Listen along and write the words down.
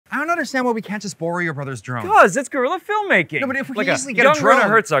I don't understand why we can't just borrow your brother's drone. Because it's guerrilla filmmaking. No, but if we like can easily get a drone. Young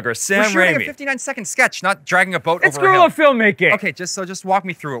Werner Herzogger, Sam We're shooting Raimi. a 59-second sketch, not dragging a boat It's over a hill. guerrilla filmmaking. Okay, just walk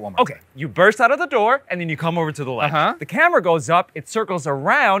me through it one more Okay, time. you burst out of the door, and then you come over to the left. Uh-huh. The camera goes up, it circles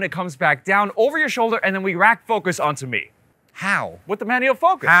around, it comes back down over your shoulder, and then we rack focus onto me. How? With the manual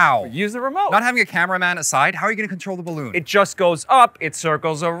focus. How? Use the remote. Not having a cameraman aside, how are you going to control the balloon? It just goes up, it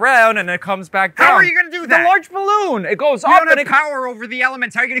circles around, and then it comes back down. How are you going to do that? The large balloon. It goes You up don't and have power over the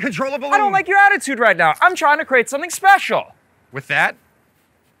elements. How are you going to control a balloon? I don't like your attitude right now. I'm trying to create something special. With that?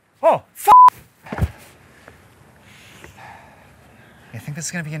 Oh, You think this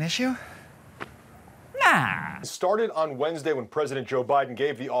is going to be an issue? nah. It started on Wednesday when President Joe Biden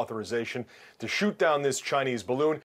gave the authorization to shoot down this Chinese balloon.